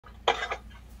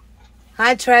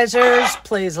Hi, treasures.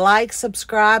 Please like,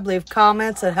 subscribe, leave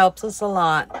comments. It helps us a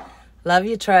lot. Love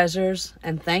you, treasures,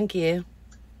 and thank you.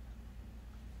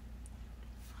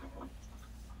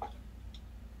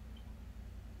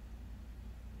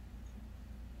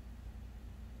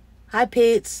 Hi,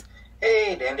 Peetz.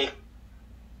 Hey, Dandy.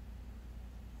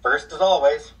 First as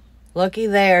always. Looky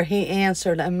there. He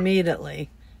answered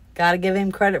immediately. Got to give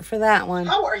him credit for that one.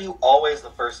 How are you always the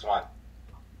first one?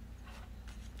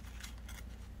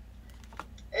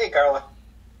 Hey, Carla.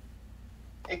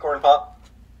 Hey, Corn Pop.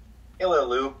 Hey, Little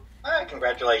Lou.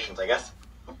 Congratulations, I guess.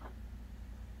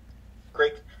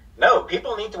 Greek. No,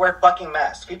 people need to wear fucking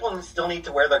masks. People still need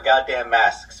to wear their goddamn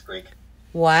masks, Greek.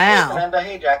 Wow. Hey, Fernanda.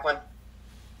 Hey, Jacqueline.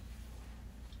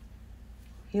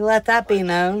 You let that be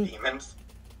known. Demons.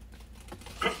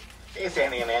 Hey,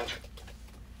 Sandy and Ange.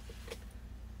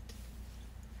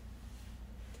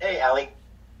 Hey, Allie.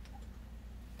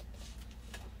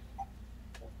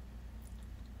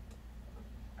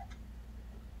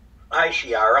 Hi,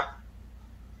 Shiara.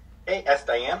 Hey, S.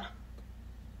 Diane.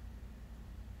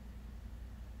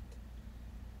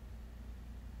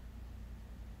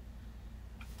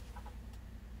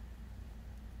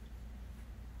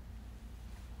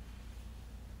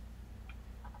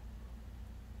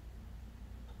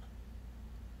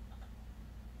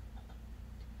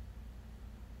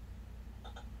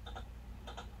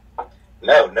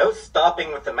 No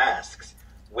stopping with the masks.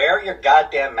 Wear your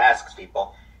goddamn masks,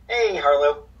 people. Hey,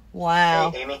 Harlow.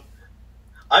 Wow. Hey, Amy.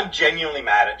 I'm genuinely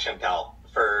mad at Chantel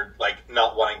for,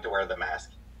 not wanting to wear the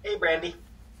mask. Hey, Brandy.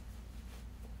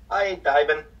 Hi,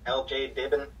 Dibin. LJ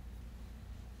Dibin.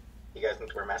 You guys need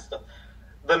to wear masks still.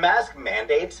 The mask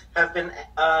mandates have been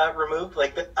removed.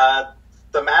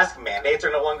 The mask mandates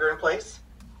are no longer in place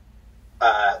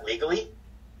legally.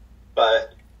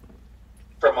 But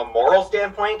from a moral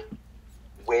standpoint,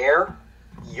 wear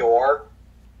your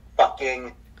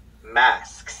fucking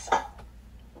masks.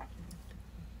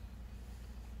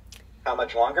 How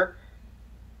much longer?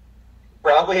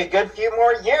 Probably a good few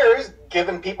more years,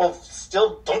 given people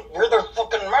still don't wear their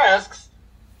fucking masks.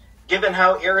 Given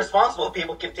how irresponsible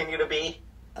people continue to be.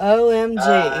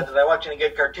 OMG. Did I watch any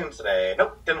good cartoons today?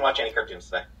 Nope, didn't watch any cartoons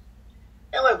today.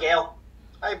 Hello, Gail.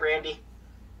 Hi, Brandy.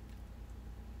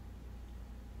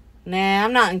 Nah,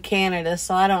 I'm not in Canada,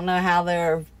 so I don't know how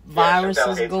their virus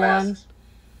is going. Masks.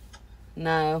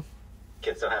 No.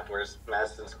 Kids don't have to wear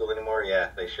masks in school anymore? Yeah,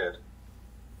 they should.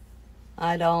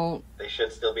 I don't. They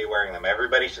should still be wearing them.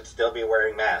 Everybody should still be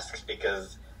wearing masks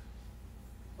because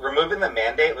removing the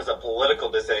mandate was a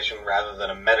political decision rather than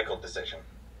a medical decision.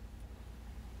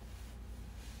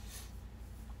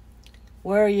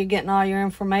 Where are you getting all your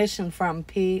information from,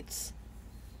 Peetz?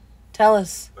 Tell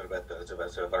us. What about those of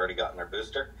us who have already gotten our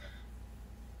booster?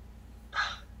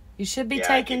 You should be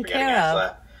taken care of.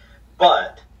 That.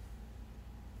 But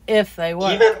if they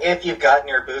were. Even if you've gotten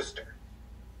your booster,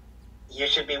 you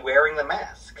should be wearing the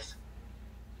masks.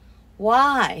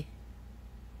 Why?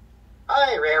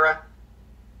 Hi, Rara.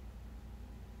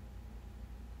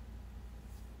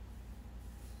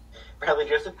 Bradley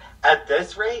Joseph, at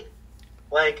this rate,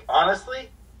 honestly,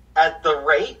 at the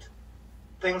rate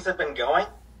things have been going,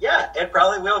 yeah, it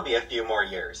probably will be a few more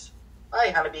years.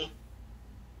 Hi, Honeybee.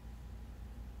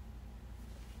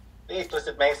 Hey,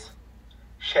 Twisted Mace.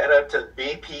 Shout out to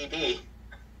BPD.